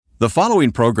The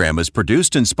following program is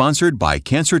produced and sponsored by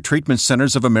Cancer Treatment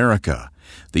Centers of America.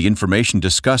 The information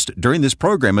discussed during this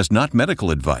program is not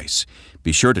medical advice.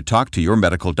 Be sure to talk to your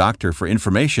medical doctor for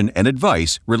information and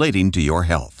advice relating to your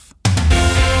health.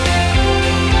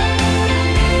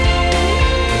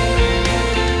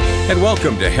 And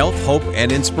welcome to Health, Hope,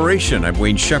 and Inspiration. I'm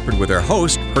Wayne Shepherd with our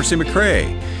host, Percy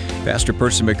McCray. Pastor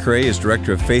Percy McCray is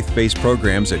Director of Faith-Based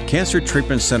Programs at Cancer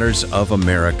Treatment Centers of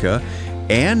America.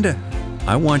 And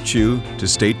I want you to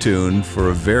stay tuned for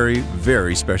a very,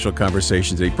 very special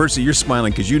conversation today. Percy, you're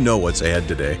smiling because you know what's ahead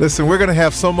today. Listen, we're going to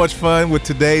have so much fun with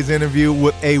today's interview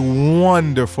with a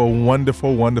wonderful,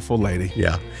 wonderful, wonderful lady.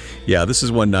 Yeah, this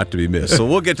is one not to be missed. So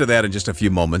we'll get to that in just a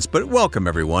few moments. But welcome,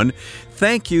 everyone.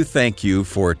 Thank you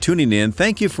for tuning in.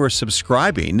 Thank you for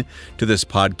subscribing to this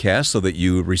podcast so that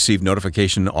you receive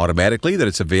notification automatically that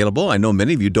it's available. I know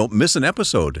many of you don't miss an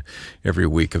episode every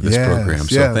week of this program.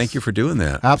 So thank you for doing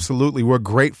that. Absolutely. We're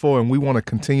grateful, and we want to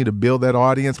continue to build that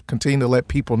audience, continue to let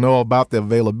people know about the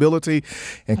availability,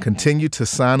 and continue to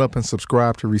sign up and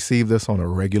subscribe to receive this on a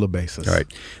regular basis. All right.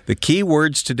 The key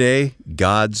words today,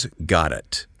 God's got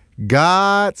it.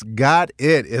 God's got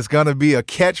it. It's going to be a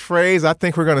catchphrase. I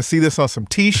think we're going to see this on some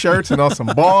T-shirts and on some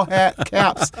ball hat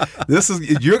caps.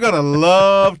 You're going to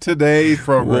love today's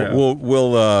program.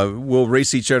 We'll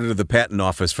race each other to the patent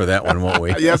office for that one, won't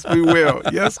we? Yes, we will.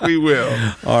 Yes, we will.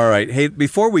 All right. Hey,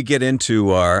 before we get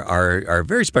into our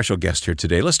very special guest here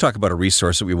today, let's talk about a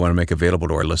resource that we want to make available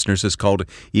to our listeners. It's called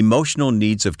Emotional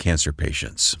Needs of Cancer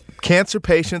Patients. Cancer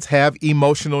patients have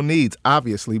emotional needs,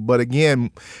 obviously. But again,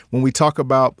 when we talk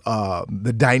about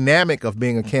the dynamic of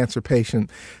being a cancer patient,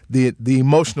 the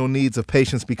emotional needs of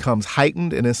patients becomes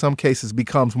heightened and in some cases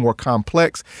becomes more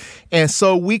complex. And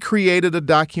so we created a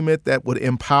document that would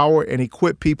empower and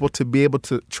equip people to be able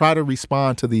to try to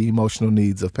respond to the emotional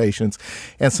needs of patients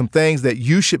and some things that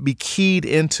you should be keyed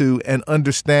into and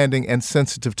understanding and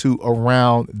sensitive to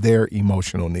around their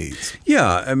emotional needs.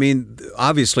 Yeah, I mean,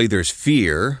 obviously there's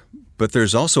fear, but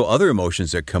there's also other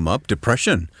emotions that come up.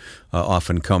 Depression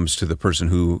often comes to the person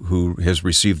who has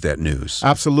received that news.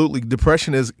 Absolutely.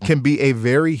 Depression can be a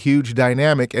very huge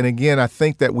dynamic. And again, I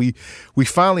think that we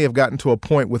finally have gotten to a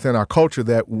point within our culture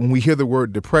that when we hear the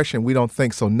word depression, we don't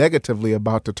think so negatively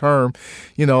about the term.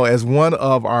 You know, as one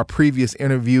of our previous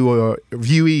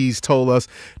interviewees told us,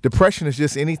 depression is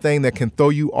just anything that can throw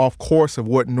you off course of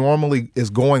what normally is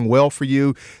going well for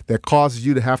you, that causes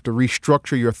you to have to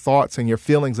restructure your thoughts and your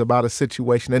feelings about a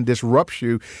situation and disrupts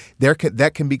you.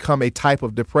 That can become a type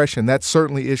of depression. That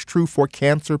certainly is true for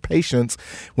cancer patients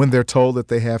when they're told that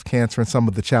they have cancer and some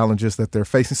of the challenges that they're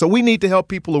facing. So we need to help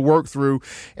people to work through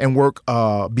and work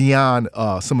beyond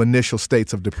some initial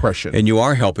states of depression. And you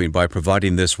are helping by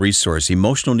providing this resource,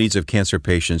 Emotional Needs of Cancer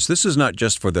Patients. This is not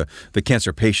just for the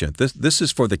cancer patient. This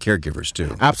is for the caregivers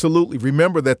too. Absolutely.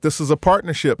 Remember that this is a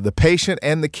partnership. The patient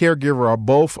and the caregiver are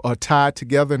both tied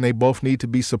together, and they both need to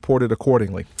be supported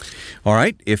accordingly. All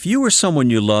right. If you or someone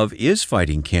you love is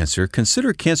fighting cancer,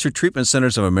 consider Cancer Treatment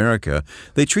Centers of America.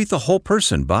 They treat the whole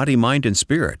person, body, mind, and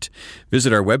spirit.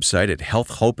 Visit our website at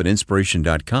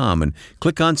healthhopeandinspiration.com and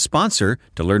click on Sponsor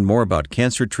to learn more about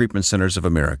Cancer Treatment Centers of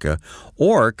America,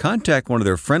 or contact one of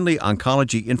their friendly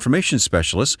oncology information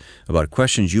specialists about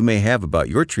questions you may have about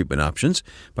your treatment options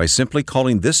by simply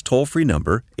calling this toll-free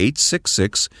number,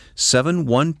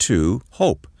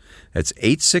 866-712-HOPE. That's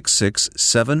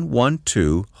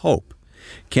 866-712-HOPE.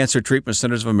 Cancer Treatment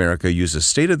Centers of America uses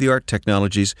state-of-the-art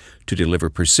technologies to deliver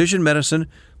precision medicine,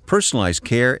 personalized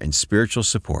care, and spiritual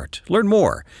support. Learn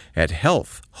more at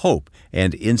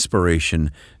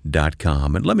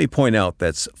healthhopeandinspiration.com. And let me point out,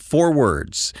 that's 4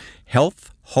 words,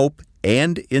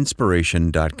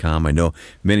 healthhopeandinspiration.com. I know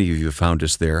many of you have found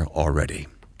us there already.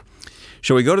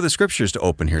 Shall we go to the scriptures to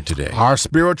open here today? Our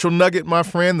spiritual nugget, my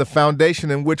friend, the foundation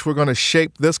in which we're going to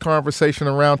shape this conversation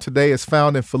around today is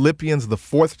found in Philippians, the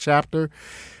 4th chapter,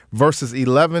 verses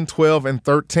 11, 12, and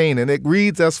 13. And it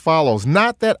reads as follows: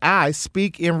 "Not that I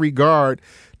speak in regard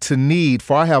to need,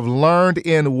 for I have learned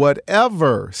in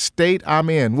whatever state I'm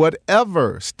in,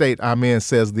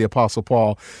 says the Apostle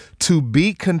Paul, to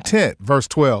be content." Verse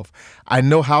 12, "I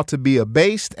know how to be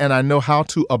abased, and I know how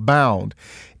to abound.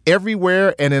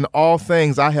 Everywhere and in all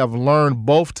things I have learned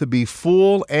both to be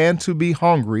full and to be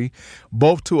hungry,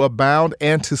 both to abound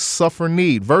and to suffer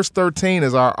need." Verse 13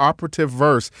 is our operative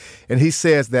verse, and he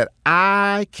says that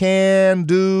I can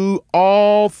do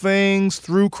all things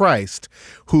through Christ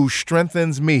who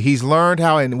strengthens me. He's learned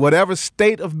how in whatever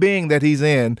state of being that he's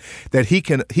in, that he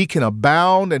can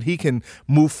abound and he can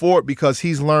move forward because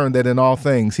he's learned that in all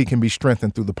things he can be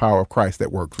strengthened through the power of Christ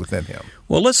that works within him.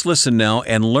 Well, let's listen now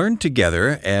and learn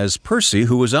together as Percy,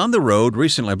 who was on the road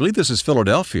recently. I believe this is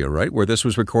Philadelphia, right, where this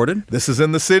was recorded? This is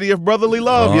in the city of brotherly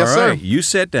love. Yes, sir. You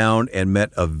sat down and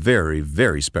met a very,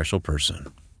 very special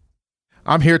person.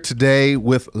 I'm here today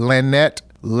with Lynette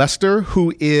Lester,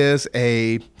 who is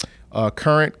a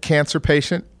current cancer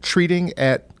patient treating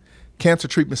at Cancer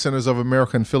Treatment Centers of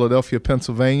America in Philadelphia,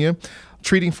 Pennsylvania,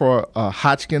 treating for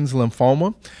Hodgkin's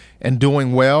lymphoma and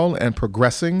doing well and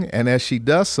progressing. And as she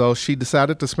does so, she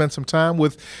decided to spend some time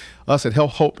with us at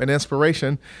Health, Hope, and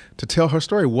Inspiration to tell her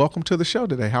story. Welcome to the show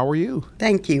today. How are you?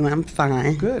 Thank you. I'm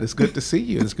fine. Good. It's good to see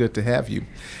you. It's good to have you.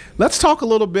 Let's talk a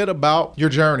little bit about your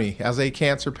journey as a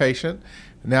cancer patient,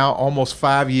 now almost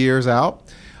 5 years out.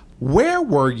 Where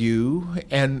were you,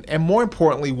 and more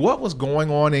importantly, what was going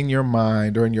on in your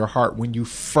mind or in your heart when you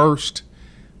first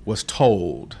was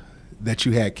told that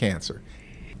you had cancer?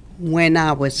 When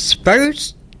I was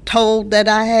first told that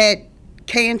I had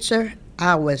cancer,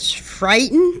 I was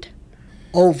frightened,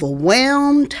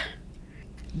 overwhelmed,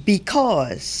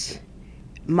 because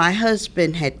my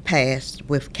husband had passed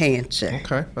with cancer.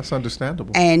 Okay, that's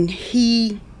understandable. And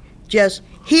he just,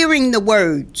 hearing the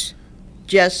words,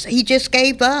 he just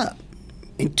gave up.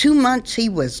 In 2 months, he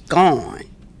was gone.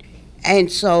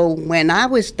 And so when I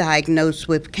was diagnosed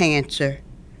with cancer,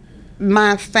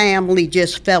 my family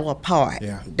just fell apart.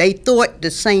 Yeah. They thought the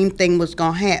same thing was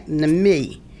going to happen to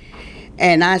me.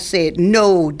 And I said,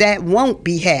 no, that won't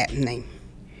be happening.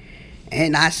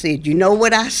 And I said, you know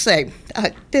what I say?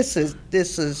 This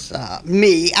is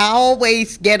me. I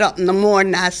always get up in the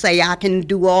morning, I say, I can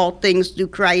do all things through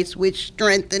Christ, which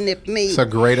strengtheneth me. It's a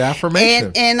great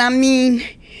affirmation. And I mean,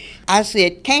 I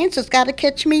said, cancer's got to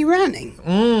catch me running.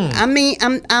 I mean,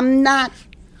 I'm not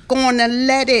going to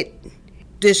let it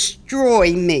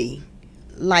destroy me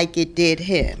like it did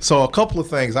him. So a couple of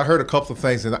things. I heard a couple of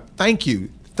things, and thank you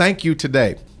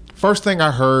today. First thing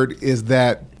I heard is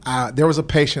that there was a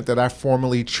patient that I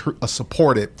formerly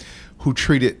supported who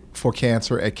treated for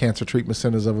cancer at Cancer Treatment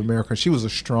Centers of America. She was a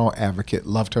strong advocate,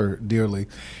 loved her dearly.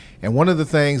 And one of the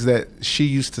things that she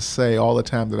used to say all the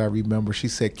time that I remember, she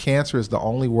said, cancer is the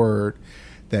only word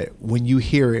that when you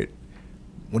hear it,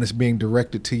 when it's being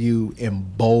directed to you in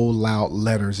bold, loud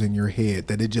letters in your head,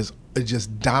 that it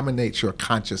just dominates your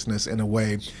consciousness in a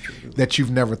way that you've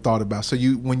never thought about. So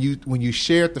when you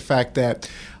shared the fact that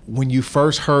when you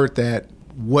first heard that,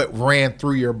 what ran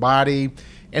through your body,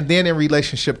 and then in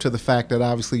relationship to the fact that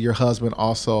obviously your husband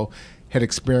also had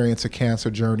experienced a cancer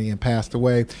journey and passed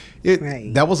away,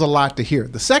 that was a lot to hear.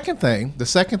 The second thing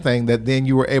that then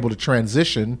you were able to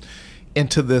transition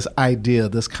into this idea,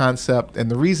 this concept, and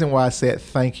the reason why I said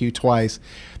thank you twice,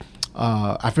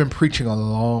 I've been preaching a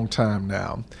long time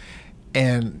now,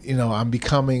 and I'm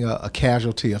becoming a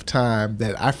casualty of time,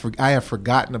 that I have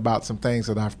forgotten about some things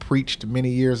that I've preached many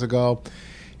years ago.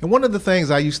 And one of the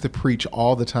things I used to preach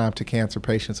all the time to cancer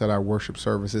patients at our worship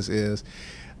services is,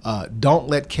 don't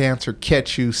let cancer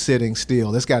catch you sitting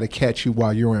still. It's got to catch you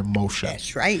while you're in motion.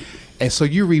 That's right. And so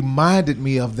you reminded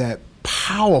me of that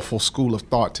powerful school of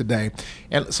thought today.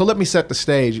 And so let me set the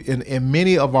stage. In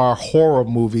many of our horror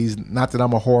movies, not that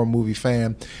I'm a horror movie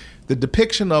fan, the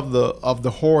depiction of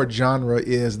the horror genre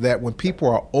is that when people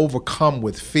are overcome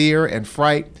with fear and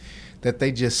fright, that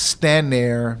they just stand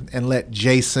there and let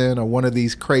Jason or one of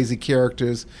these crazy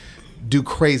characters do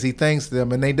crazy things to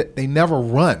them, and they never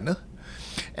run.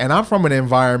 And I'm from an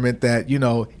environment that,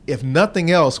 if nothing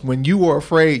else, when you were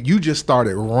afraid, you just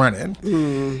started running.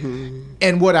 Mm-hmm.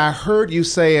 And what I heard you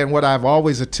say, and what I've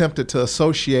always attempted to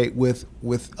associate with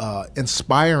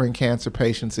inspiring cancer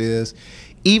patients is,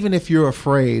 even if you're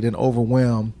afraid and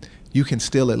overwhelmed, you can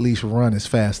still at least run as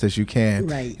fast as you can.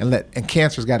 Right. And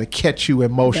cancer's got to catch you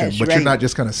in motion. That's but right. You're not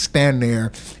just going to stand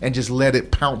there and just let it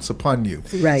pounce upon you.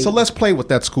 Right. So let's play with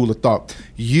that school of thought.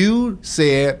 You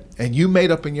said, and you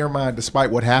made up in your mind,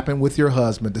 despite what happened with your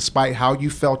husband, despite how you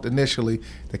felt initially,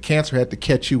 the cancer had to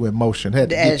catch you in motion, had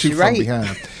to get you from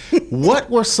behind. What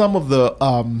were some of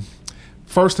the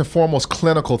first and foremost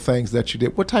clinical things that you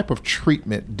did? What type of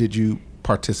treatment did you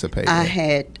participate in? I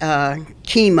had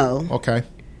chemo. Okay.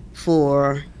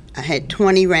 I had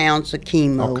 20 rounds of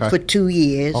chemo for 2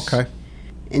 years. Okay.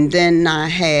 And then I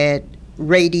had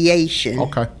radiation.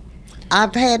 Okay.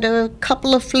 I've had a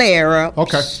couple of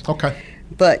flare-ups. Okay.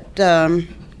 But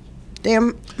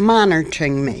they're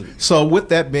monitoring me. So with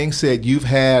that being said, you've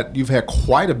had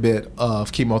quite a bit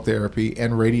of chemotherapy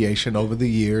and radiation over the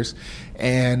years,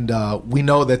 and we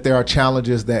know that there are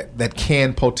challenges that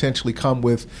can potentially come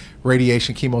with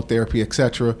radiation, chemotherapy,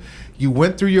 etc. You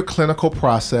went through your clinical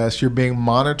process. You're being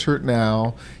monitored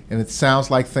now, and it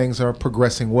sounds like things are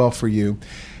progressing well for you.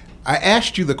 I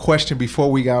asked you the question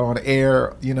before we got on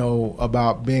air,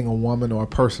 about being a woman or a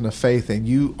person of faith, and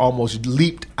you almost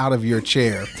leaped out of your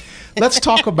chair. Let's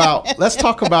talk about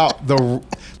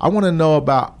I want to know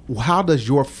about how does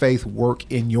your faith work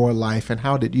in your life, and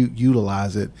how did you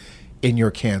utilize it in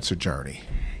your cancer journey?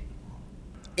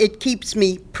 It keeps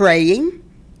me praying.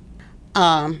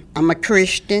 I'm a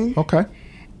Christian. Okay.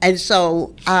 And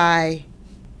so I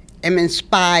am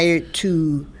inspired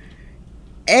to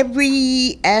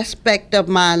every aspect of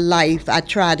my life. I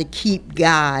try to keep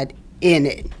God in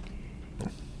it,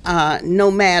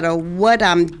 no matter what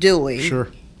I'm doing. Sure.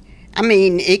 I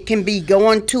mean, it can be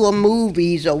going to a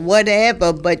movies or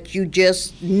whatever, but you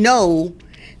just know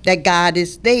that God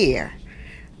is there.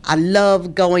 I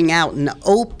love going out in the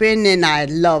open, and I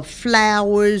love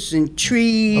flowers and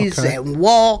trees and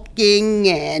walking,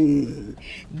 and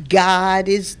God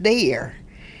is there.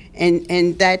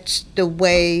 And that's the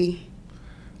way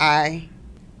I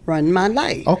run my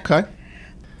life. Okay.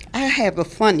 I have a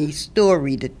funny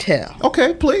story to tell.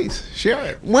 Okay, please, share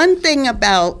it. One thing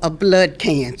about a blood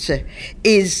cancer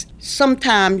is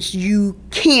sometimes you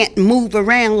can't move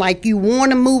around like you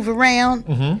want to move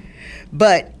around,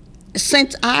 but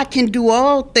since I can do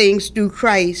all things through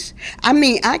Christ,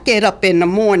 I get up in the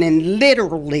morning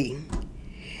literally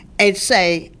and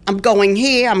say, I'm going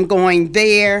here, I'm going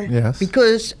there, yes,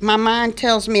 because my mind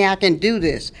tells me I can do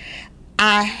this.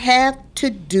 I have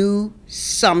to do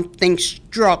something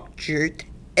structured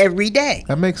every day.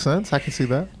 That makes sense. I can see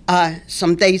that.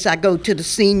 Some days I go to the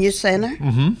senior center.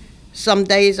 Some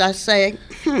days I say,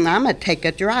 I'm going to take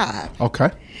a drive.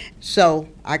 Okay. So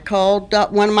I called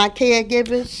up one of my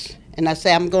caregivers, and I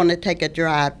said, I'm going to take a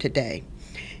drive today.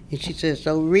 And she says,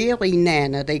 oh, really,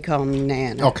 Nana? They call me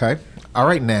Nana. Okay. All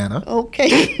right, Nana.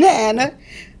 Okay, Nana.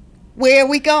 Where are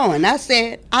we going? I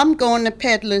said, I'm going to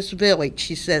Peddler's Village.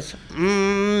 She says,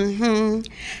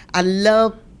 I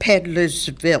love Peddler's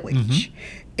Village.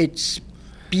 It's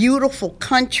beautiful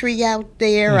country out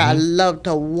there. I love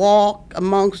to walk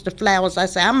amongst the flowers. I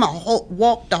said, I'm going to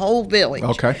walk the whole village.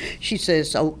 Okay. She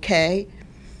says, okay.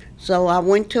 So I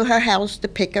went to her house to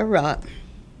pick her up.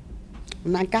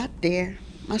 When I got there,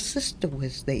 my sister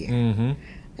was there.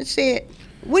 I said,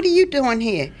 what are you doing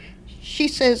here? She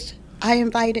says, I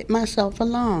invited myself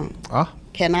along.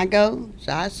 Can I go?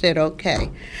 So I said,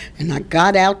 okay. And I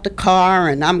got out the car,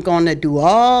 and I'm going to do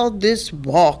all this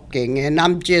walking, and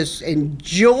I'm just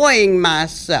enjoying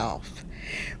myself.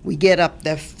 We get up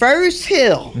the first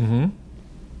hill,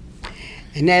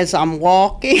 and as I'm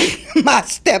walking, my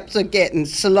steps are getting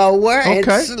slower and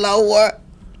slower.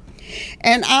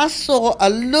 And I saw a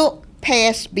look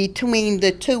pass between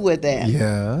the two of them.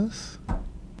 Yes.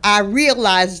 I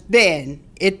realized then,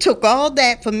 it took all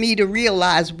that for me to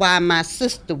realize why my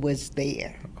sister was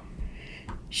there.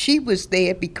 She was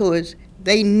there because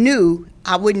they knew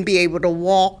I wouldn't be able to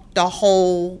walk the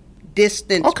whole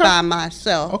distance by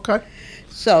myself. Okay.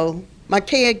 So my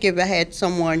caregiver had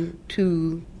someone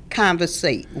to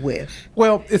conversate with.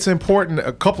 Well, it's important,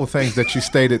 a couple of things that you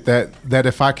stated that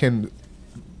if I can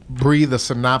breathe a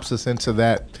synopsis into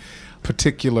that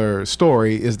particular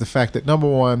story is the fact that, number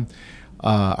one,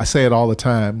 I say it all the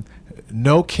time,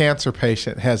 no cancer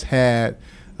patient has had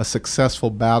a successful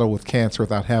battle with cancer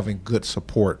without having good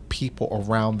support, people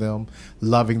around them,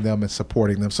 loving them and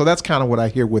supporting them. So that's kind of what I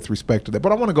hear with respect to that.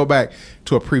 But I want to go back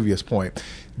to a previous point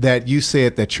that you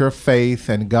said that your faith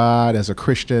and God as a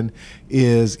Christian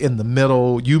is in the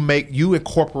middle. You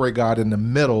incorporate God in the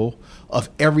middle of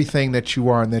everything that you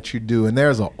are and that you do. And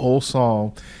there's an old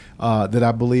song that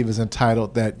I believe is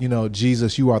entitled that,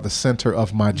 Jesus, you are the center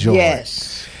of my joy.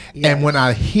 Yes. Yes. And when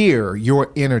I hear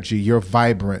your energy, your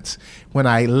vibrance, when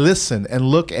I listen and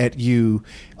look at you,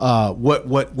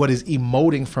 what is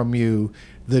emoting from you,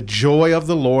 the joy of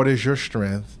the Lord is your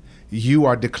strength. You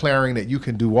are declaring that you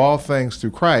can do all things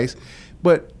through Christ,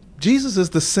 but Jesus is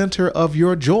the center of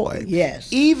your joy.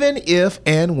 Yes. Even if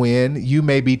and when you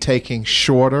may be taking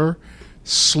shorter,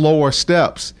 slower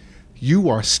steps, you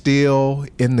are still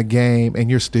in the game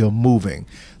and you're still moving.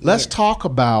 Let's talk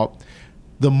about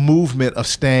the movement of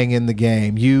staying in the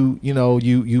game. You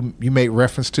made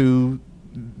reference to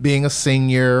being a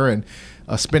senior and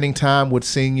spending time with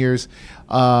seniors,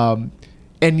 and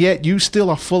yet you still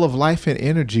are full of life and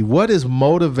energy. What is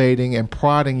motivating and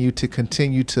prodding you to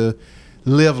continue to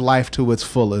live life to its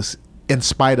fullest in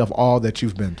spite of all that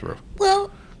you've been through?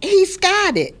 Well, he's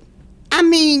got it.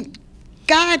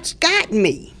 God's got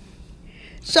me.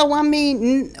 So,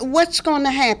 what's going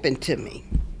to happen to me?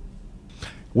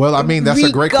 Well, that's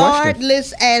a great question.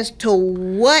 Regardless as to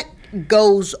what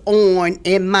goes on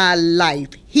in my life,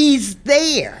 he's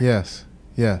there. Yes,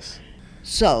 yes.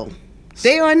 So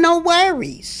There are no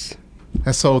worries.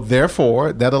 And so,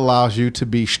 therefore, that allows you to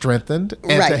be strengthened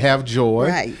and to have joy.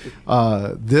 Right.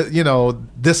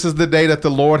 This is the day that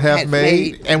the Lord hath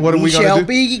made. And what are we going to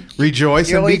do?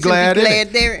 Rejoice and be glad in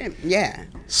it. There. Yeah.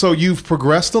 So you've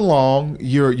progressed along.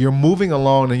 You're moving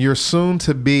along, and you're soon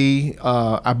to be.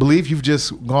 I believe you've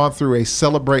just gone through a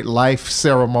Celebrate Life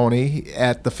ceremony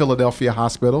at the Philadelphia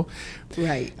Hospital.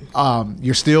 Right.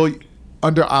 You're still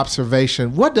under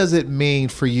observation. What does it mean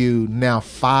for you now,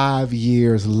 5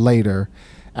 years later,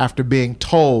 after being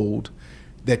told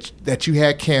that you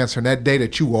had cancer, and that day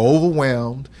that you were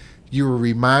overwhelmed, you were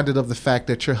reminded of the fact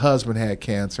that your husband had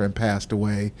cancer and passed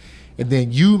away, and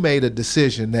then you made a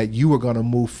decision that you were going to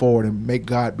move forward and make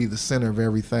God be the center of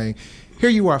everything. Here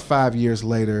you are 5 years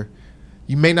later.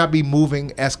 You may not be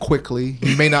moving as quickly.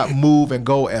 You may not move and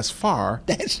go as far.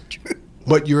 That's true.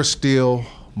 But you're still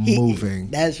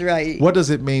moving. That's right. What does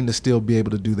it mean to still be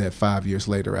able to do that 5 years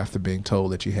later after being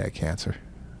told that you had cancer?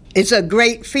 It's a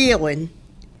great feeling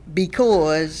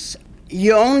because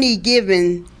you're only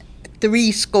given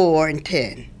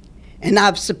 70, and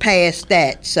I've surpassed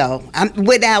that. So I'm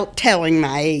without telling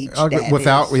my age.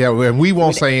 And we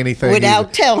won't say anything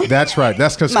without telling. That's right.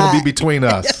 That's because it's going to be between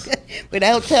us.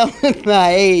 Without telling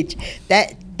my age,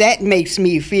 that makes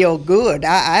me feel good.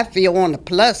 I feel on the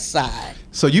plus side.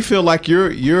 So you feel like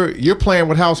you're playing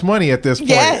with house money at this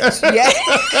point. Yes,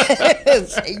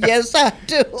 yes, I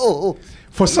do.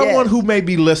 For someone who may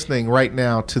be listening right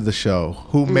now to the show,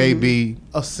 who may be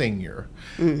a senior,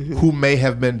 who may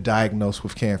have been diagnosed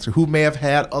with cancer, who may have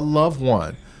had a loved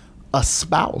one, a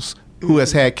spouse who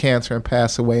has had cancer and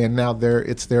passed away, and now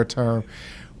it's their turn,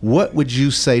 what would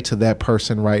you say to that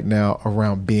person right now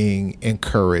around being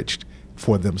encouraged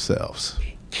for themselves?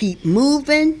 Keep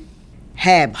moving.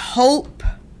 Have hope,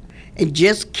 and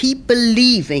just keep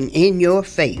believing in your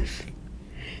faith.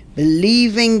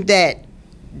 Believing that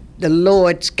the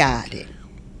Lord's got it.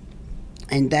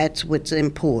 And that's what's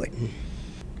important.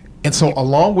 And so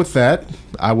along with that,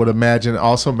 I would imagine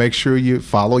also make sure you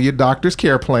follow your doctor's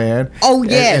care plan. Oh,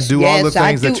 yes. And do all the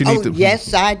things that you need to.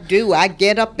 Yes, I do. I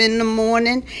get up in the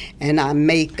morning and I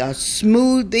make a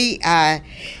smoothie. I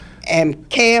am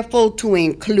careful to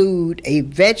include a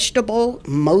vegetable,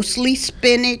 mostly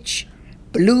spinach,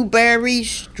 blueberries,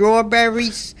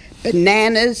 strawberries,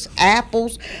 bananas,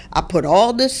 apples. I put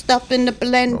all this stuff in the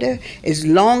blender as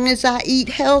long as I eat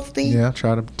healthy. Yeah,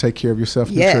 try to take care of yourself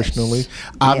nutritionally.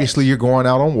 Obviously, you're going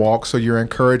out on walks, so you're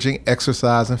encouraging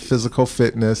exercise and physical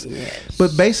fitness. Yes.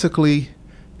 But basically,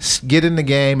 get in the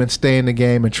game and stay in the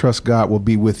game, and trust God will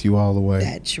be with you all the way.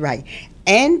 That's right.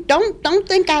 And don't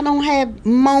think I don't have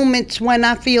moments when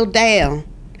I feel down.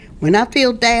 When I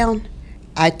feel down,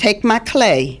 I take my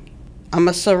clay. I'm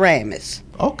a ceramist.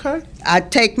 Okay. I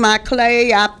take my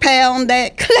clay, I pound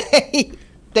that clay.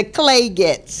 The clay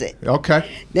gets it. Okay.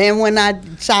 Then when I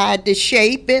decide to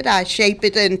shape it, I shape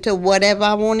it into whatever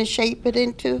I want to shape it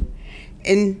into.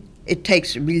 And it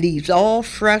relieves all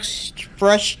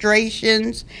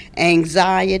frustrations,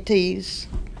 anxieties.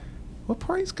 Well,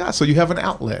 praise God. So you have an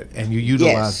outlet, and you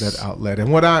utilize that outlet.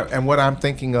 And what I'm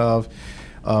thinking of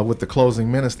with the closing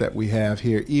minutes that we have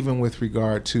here, even with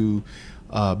regard to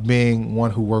being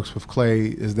one who works with clay,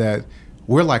 is that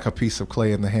we're like a piece of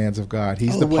clay in the hands of God.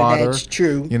 He's the potter. That's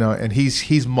true. And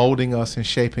he's molding us and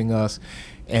shaping us.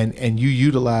 And you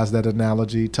utilize that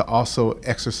analogy to also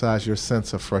exercise your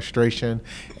sense of frustration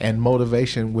and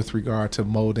motivation with regard to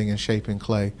molding and shaping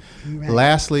clay. Right.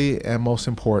 Lastly, and most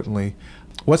importantly,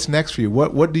 what's next for you?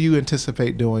 What do you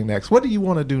anticipate doing next? What do you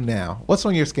want to do now? What's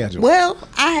on your schedule? Well,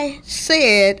 I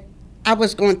said I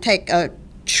was going to take a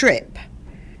trip.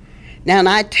 Now, when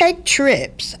I take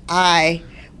trips, I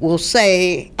will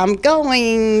say, I'm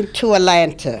going to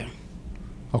Atlanta.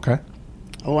 Okay.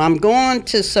 Oh, I'm going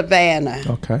to Savannah.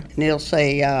 Okay. And they'll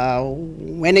say,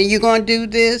 when are you going to do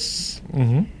this?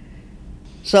 Mm-hmm.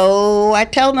 So I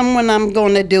tell them when I'm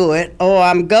going to do it, or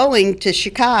I'm going to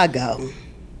Chicago.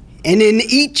 And in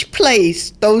each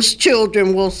place, those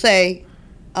children will say,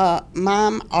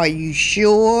 Mom, are you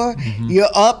sure you're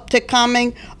up to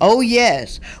coming? Oh,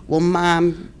 yes. Well,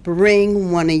 Mom,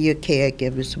 bring one of your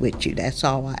caregivers with you. That's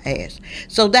all I ask.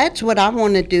 So that's what I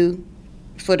want to do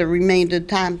for the remainder of the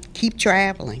time. Keep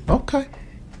traveling. Okay.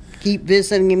 Keep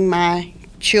visiting my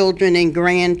children and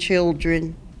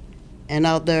grandchildren and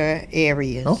other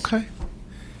areas. Okay.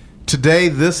 Today,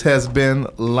 this has been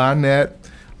Lynette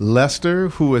Lester,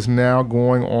 who is now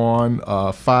going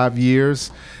on 5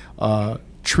 years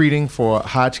treating for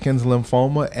Hodgkin's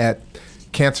lymphoma at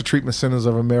Cancer Treatment Centers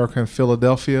of America in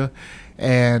Philadelphia,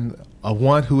 and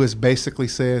one who has basically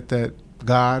said that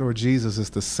God or Jesus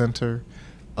is the center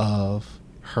of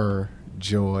her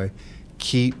joy.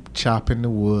 keep chopping the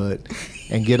wood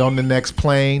and get on the next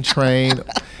plane, train,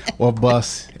 or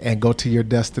bus and go to your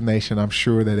destination. I'm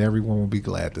sure that everyone will be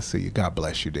glad to see you. God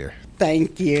bless you, dear.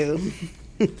 Thank you.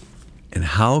 And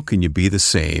how can you be the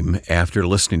same after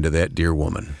listening to that dear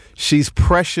woman? She's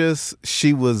precious.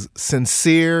 She was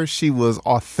sincere. She was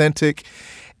authentic.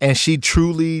 And she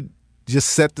truly just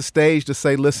set the stage to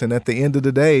say, listen, at the end of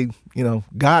the day, you know,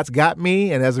 God's got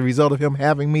me, and as a result of him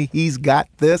having me, he's got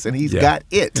this and he's got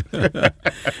it.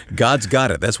 God's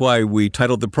got it. That's why we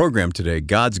titled the program today,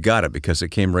 God's Got It, because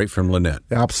it came right from Lynette.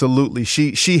 Absolutely.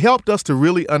 She helped us to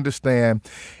really understand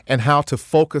and how to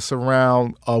focus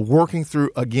around working through,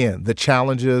 again, the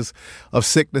challenges of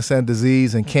sickness and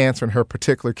disease and cancer in her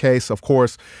particular case. Of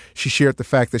course, she shared the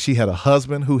fact that she had a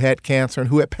husband who had cancer and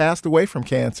who had passed away from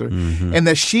cancer, and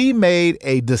that she made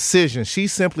a decision. She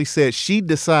simply said she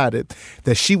decided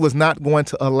that she was not going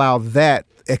to allow that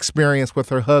experience with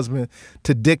her husband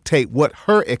to dictate what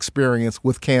her experience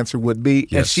with cancer would be.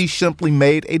 Yes. And she simply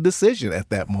made a decision at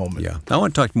that moment. Yeah. I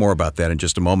want to talk more about that in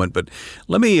just a moment, but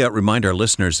let me remind our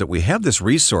listeners that we have this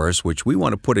resource which we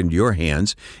want to put into your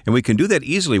hands, and we can do that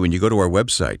easily when you go to our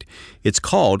website. It's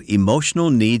called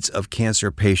Emotional Needs of Cancer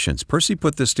Patients. Percy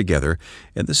put this together,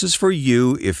 and this is for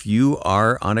you if you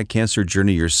are on a cancer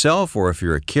journey yourself or if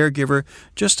you're a caregiver,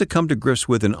 just to come to grips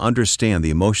with and understand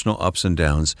the emotional ups and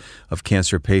downs of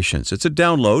cancer patients. It's a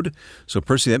download. So,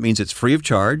 Percy, that means it's free of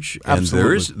charge.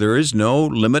 Absolutely. And there is no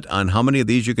limit on how many of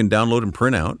these you can download and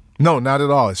print out. No, not at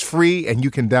all. It's free, and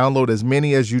you can download as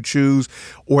many as you choose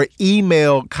or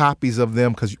email copies of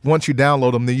them, because once you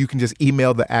download them, then you can just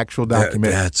email the actual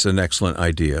document. That's an excellent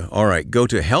idea. All right, go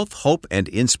to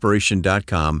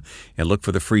healthhopeandinspiration.com and look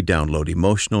for the free download,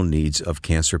 Emotional Needs of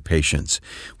Cancer Patients.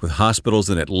 With hospitals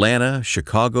in Atlanta,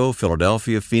 Chicago,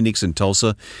 Philadelphia, Phoenix, and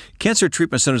Tulsa, Cancer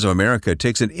Treatment Centers of America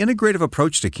takes an integrative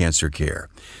approach to cancer care.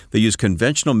 They use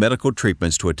conventional medical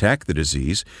treatments to attack the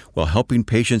disease while helping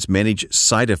patients manage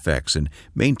side effects and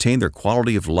maintain their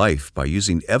quality of life by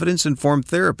using evidence-informed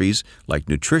therapies like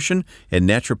nutrition and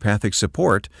naturopathic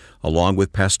support, along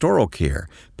with pastoral care,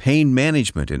 pain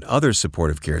management, and other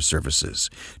supportive care services.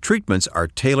 Treatments are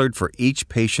tailored for each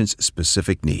patient's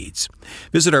specific needs.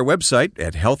 Visit our website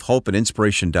at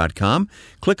healthhopeandinspiration.com.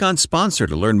 Click on Sponsor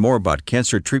to learn more about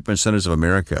Cancer Treatment Centers of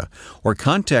America, or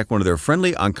contact one of their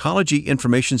friendly oncology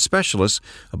information specialists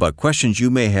about questions you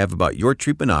may have about your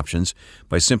treatment options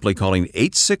by simply calling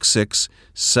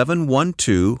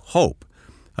 866-712-HOPE.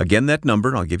 Again, that number,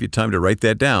 and I'll give you time to write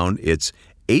that down, it's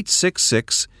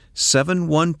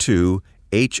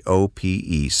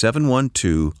 866-712-HOPE,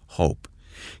 712-HOPE.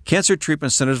 Cancer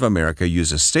Treatment Centers of America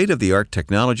uses state-of-the-art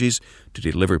technologies to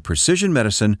deliver precision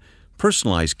medicine,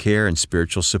 personalized care, and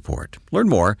spiritual support. Learn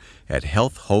more at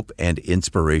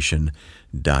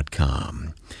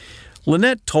healthhopeandinspiration.com.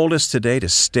 Lynette told us today to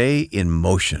stay in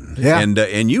motion. Yeah.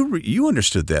 And you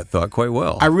understood that thought quite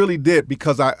well. I really did,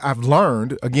 because I've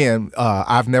learned, again,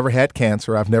 I've never had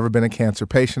cancer. I've never been a cancer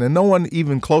patient, and no one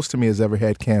even close to me has ever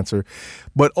had cancer.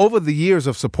 But over the years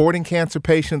of supporting cancer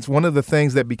patients, one of the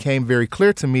things that became very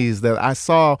clear to me is that I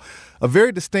saw a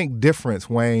very distinct difference,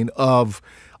 Wayne, of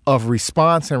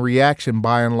response and reaction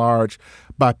by and large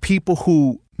by people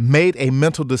who made a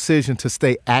mental decision to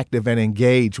stay active and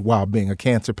engaged while being a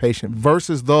cancer patient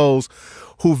versus those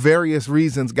who various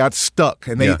reasons got stuck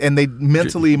and they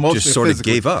mentally, emotionally, just sort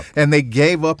physically, of gave up. And they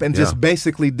gave up and just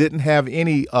basically didn't have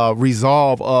any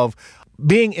resolve of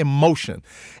being in motion.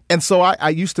 And so I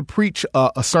used to preach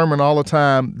a sermon all the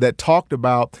time that talked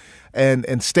about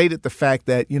and stated the fact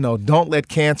that, you know, don't let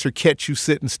cancer catch you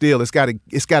sitting still. It's got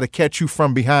to catch you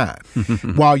from behind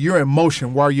while you're in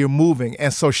motion, while you're moving.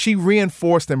 And so she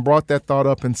reinforced and brought that thought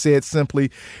up and said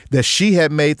simply that she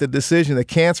had made the decision that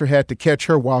cancer had to catch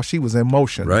her while she was in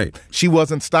motion. Right. She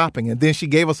wasn't stopping. And then she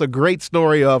gave us a great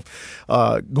story of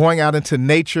going out into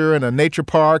nature in a nature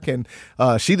park, and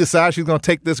she decided she was going to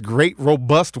take this great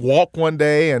robust walk one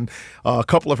day, and a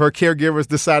couple of her caregivers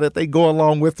decided they'd go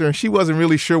along with her, and she wasn't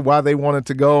really sure why they wanted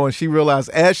to go, and she realized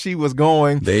as she was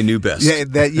going, they knew best.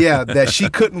 that she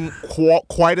couldn't walk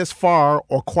quite as far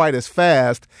or quite as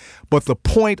fast. But the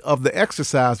point of the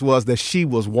exercise was that she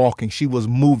was walking, she was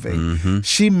moving. Mm-hmm.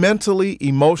 She mentally,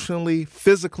 emotionally,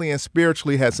 physically, and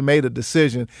spiritually has made a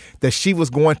decision that she was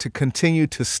going to continue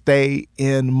to stay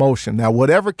in motion. Now,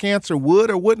 whatever cancer would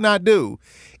or would not do,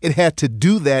 it had to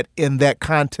do that in that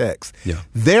context. Yeah.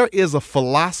 There is a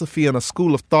philosophy and a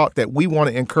school of thought that we want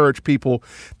to encourage people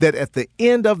that at the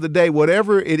end of the day,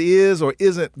 whatever it is or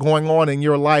isn't going on in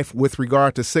your life with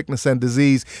regard to sickness and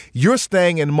disease, you're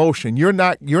staying in motion. You're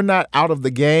not not out of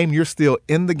the game. You're still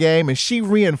in the game. And she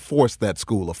reinforced that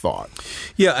school of thought.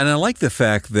 Yeah, and I like the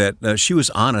fact that she was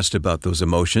honest about those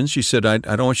emotions. She said, I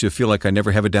don't want you to feel like I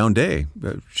never have a down day.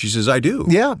 She says, I do.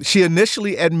 Yeah, she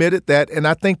initially admitted that. And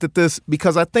I think that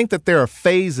because I think that there are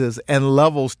phases and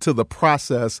levels to the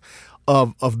process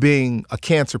of being a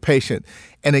cancer patient.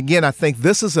 And again, I think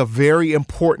this is a very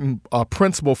important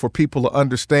principle for people to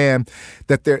understand,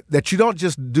 that you don't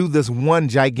just do this one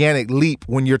gigantic leap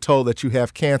when you're told that you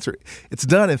have cancer. It's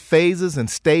done in phases and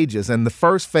stages. And the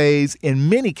first phase, in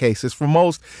many cases, for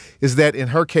most, is that in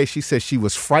her case, she said she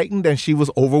was frightened and she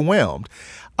was overwhelmed.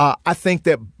 I think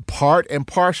that part and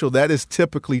partial, that is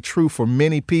typically true for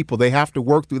many people. They have to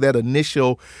work through that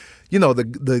initial,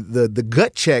 the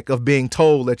gut check of being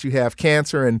told that you have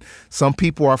cancer. And some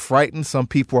people are frightened, some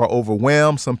people are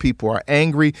overwhelmed, some people are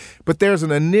angry. But there's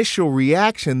an initial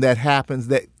reaction that happens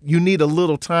that you need a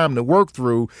little time to work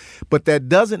through, but that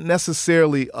doesn't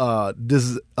necessarily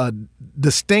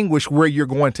distinguish where you're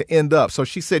going to end up. So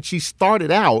she said she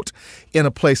started out in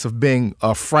a place of being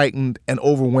frightened and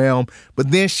overwhelmed,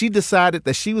 but then she decided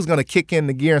that she was going to kick in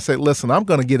the gear and say, listen, I'm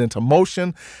going to get into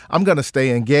motion. I'm going to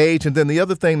stay engaged. And then the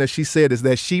other thing that she said is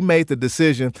that she made the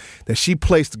decision that she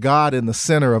placed God in the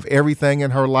center of everything in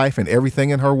her life and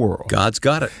everything in her world. God's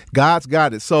got it. God's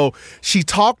got it. So she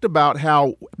talked about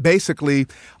how basically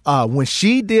when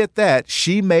she did that,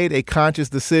 she made a conscious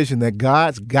decision that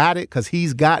God's got it because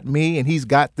he's got me and he's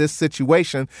got this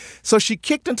situation. So she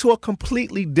kicked into a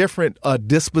completely different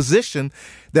disposition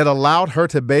that allowed her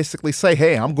to basically say,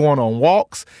 hey, I'm going on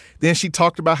walks. Then she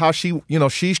talked about how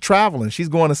she's traveling. She's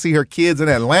going to see her kids in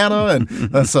Atlanta and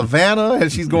Savannah,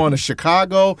 and she's going to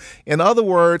Chicago. In other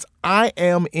words, I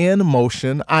am in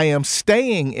motion. I am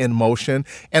staying in motion,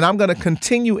 and I'm going to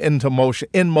continue in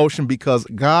motion because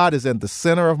God is in the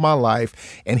center of my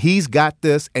life, and he's got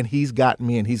this, and he's got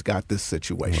me, and he's got this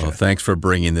situation. Well, thanks for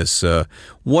bringing this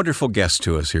wonderful guest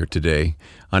to us here today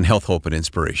on Health, Hope, and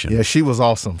Inspiration. Yeah, she was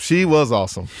awesome. She was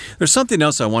awesome. There's something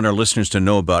else I want our listeners to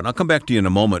know about. And I'll come back to you in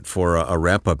a moment for a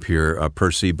wrap-up here,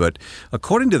 Percy. But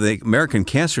according to the American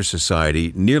Cancer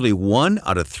Society, nearly 1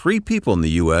 out of 3 people in the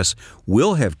U.S.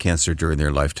 will have cancer during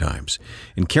their lifetimes.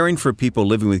 And caring for people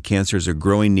living with cancer is a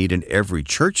growing need in every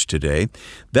church today.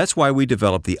 That's why we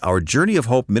developed the Our Journey of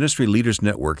Hope Ministry Leaders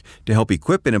Network to help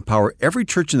equip and empower every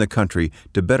church in the country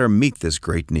to better meet this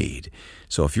great need.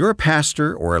 So if you're a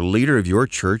pastor or a leader of your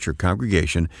church or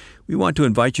congregation, we want to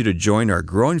invite you to join our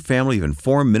growing family of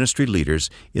informed ministry leaders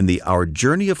in the Our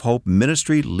Journey of Hope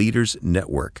Ministry Leaders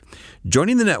Network.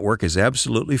 Joining the network is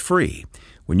absolutely free.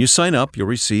 When you sign up, you'll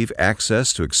receive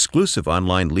access to exclusive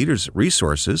online leaders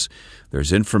resources.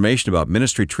 There's information about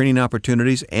ministry training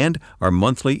opportunities and our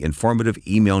monthly informative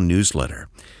email newsletter.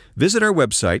 Visit our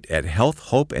website at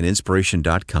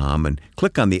healthhopeandinspiration.com and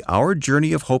click on the Our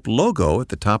Journey of Hope logo at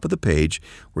the top of the page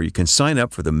where you can sign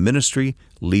up for the Ministry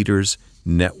Leaders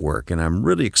Network. And I'm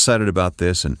really excited about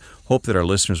this and hope that our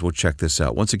listeners will check this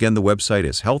out. Once again, the website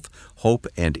is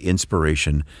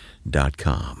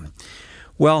healthhopeandinspiration.com.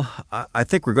 Well, I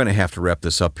think we're going to have to wrap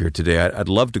this up here today. I'd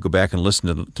love to go back and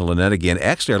listen to Lynette again.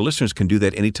 Actually, our listeners can do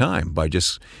that anytime by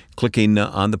just clicking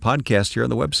on the podcast here on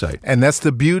the website. And that's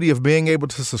the beauty of being able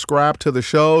to subscribe to the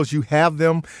shows. You have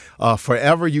them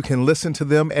forever. You can listen to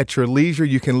them at your leisure.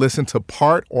 You can listen to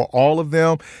part or all of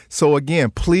them. So again,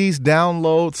 please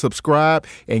download, subscribe,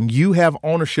 and you have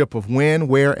ownership of when,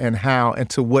 where, and how, and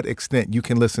to what extent you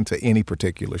can listen to any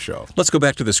particular show. Let's go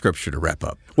back to the scripture to wrap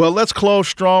up. Well, let's close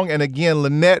strong. And again,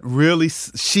 Lynette really,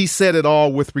 she said it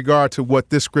all with regard to what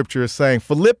this scripture is saying.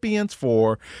 Philippians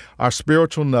 4, our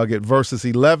spiritual nugget, verses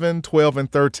 11, 12,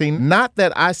 and 13. Not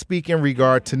that I speak in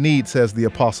regard to need, says the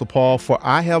Apostle Paul, for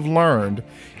I have learned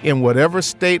in whatever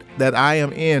state that I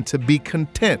am in to be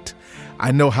content.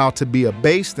 I know how to be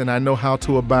abased and I know how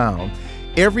to abound.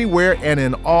 Everywhere and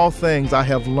in all things I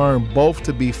have learned both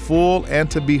to be full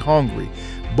and to be hungry,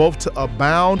 both to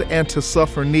abound and to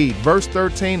suffer need. Verse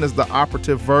 13 is the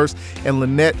operative verse, and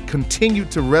Lynette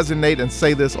continued to resonate and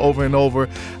say this over and over.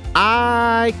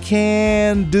 I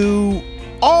can do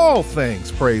all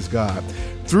things, praise God,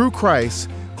 through Christ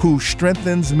who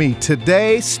strengthens me.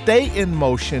 Today, stay in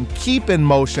motion, keep in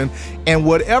motion, and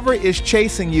whatever is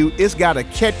chasing you, it's got to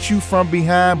catch you from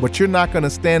behind, but you're not going to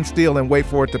stand still and wait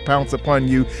for it to pounce upon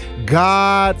you.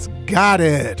 God's got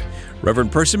it.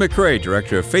 Reverend Percy McCray,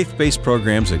 Director of Faith-Based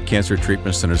Programs at Cancer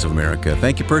Treatment Centers of America.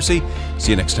 Thank you, Percy.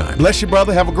 See you next time. Bless you,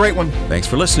 brother. Have a great one. Thanks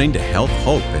for listening to Health,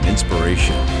 Hope, and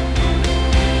Inspiration.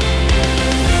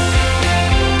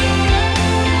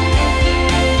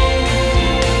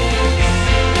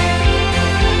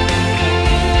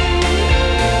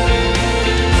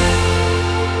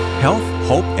 Health,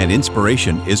 Hope, Hope, and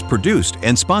Inspiration is produced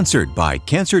and sponsored by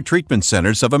Cancer Treatment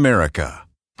Centers of America.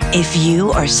 If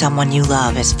you or someone you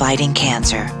love is fighting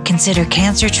cancer, consider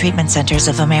Cancer Treatment Centers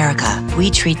of America. We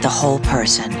treat the whole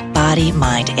person, body,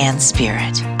 mind, and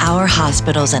spirit. Our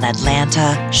hospitals in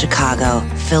Atlanta, Chicago,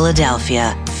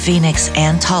 Philadelphia, Phoenix,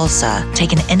 and Tulsa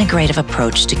take an integrative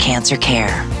approach to cancer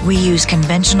care. We use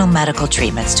conventional medical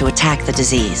treatments to attack the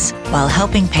disease while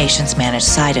helping patients manage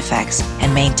side effects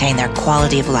and maintain their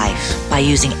quality of life by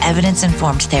using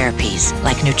evidence-informed therapies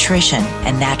like nutrition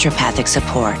and naturopathic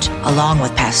support, along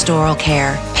with pastoral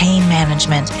care, pain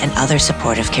management, and other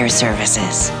supportive care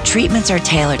services. Treatments are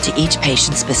tailored to each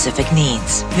patient's specific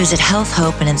needs. Visit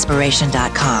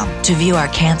healthhopeandinspiration.com to view our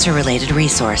cancer-related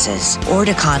resources or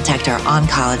to contact our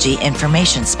oncology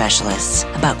information specialists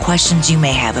about questions you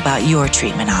may have about your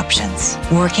treatment options.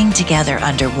 Working together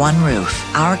under one roof,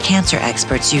 our cancer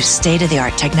experts use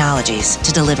state-of-the-art technologies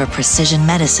to deliver precision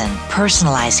medicine,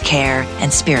 personalized care,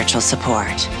 and spiritual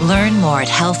support. Learn more at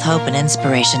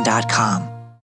healthhopeandinspiration.com.